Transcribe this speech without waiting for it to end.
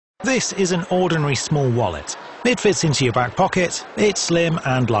This is an ordinary small wallet. It fits into your back pocket, it's slim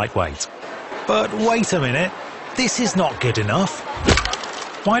and lightweight. But wait a minute, this is not good enough.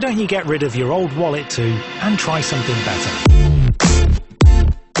 Why don't you get rid of your old wallet too and try something better?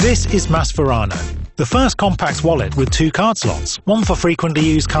 This is Masverano, the first compact wallet with 2 card slots, one for frequently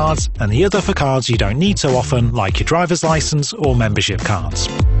used cards and the other for cards you don't need so often, like your driver's license or membership cards.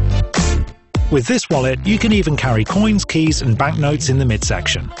 With this wallet, you can even carry coins, keys and banknotes in the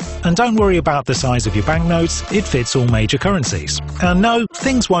midsection. And don't worry about the size of your banknotes, it fits all major currencies. And no,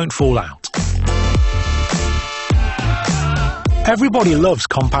 things won't fall out. Everybody loves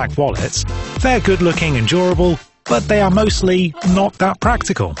compact wallets. They're good looking and durable, but they are mostly not that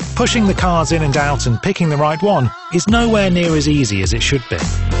practical. Pushing the cards in and out and picking the right one is nowhere near as easy as it should be.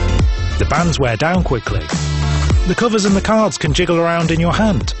 The bands wear down quickly. The covers and the cards can jiggle around in your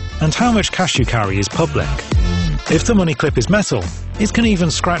hand, and how much cash you carry is public. If the money clip is metal, it can even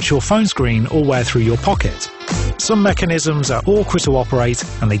scratch your phone screen or wear through your pocket. Some mechanisms are awkward to operate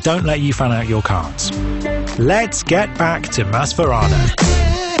and they don't let you fan out your cards. Let's get back to Masverano.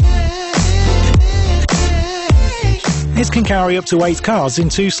 It can carry up to 8 cards in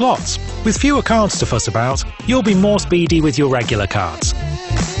 2 slots. With fewer cards to fuss about, you'll be more speedy with your regular cards.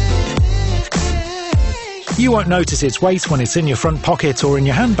 You won't notice its weight when it's in your front pocket or in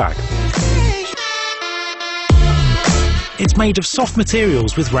your handbag. It's made of soft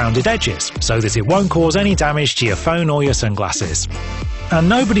materials with rounded edges, so that it won't cause any damage to your phone or your sunglasses. And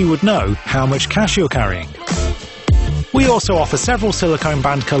nobody would know how much cash you're carrying. We also offer several silicone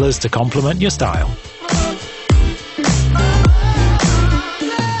band colours to complement your style.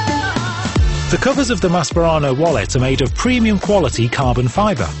 The covers of the Masverano wallet are made of premium quality carbon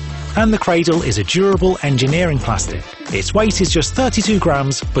fibre, and the cradle is a durable engineering plastic. Its weight is just 32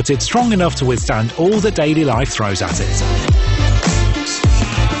 grams, but it's strong enough to withstand all that daily life throws at it.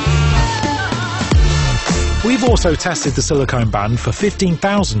 We've also tested the silicone band for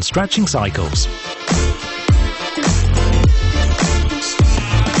 15,000 stretching cycles.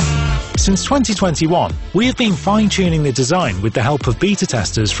 Since 2021, we have been fine-tuning the design with the help of beta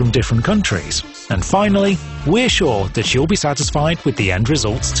testers from different countries. And finally, we're sure that you'll be satisfied with the end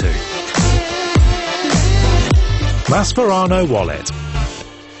results too. Masverano Wallet.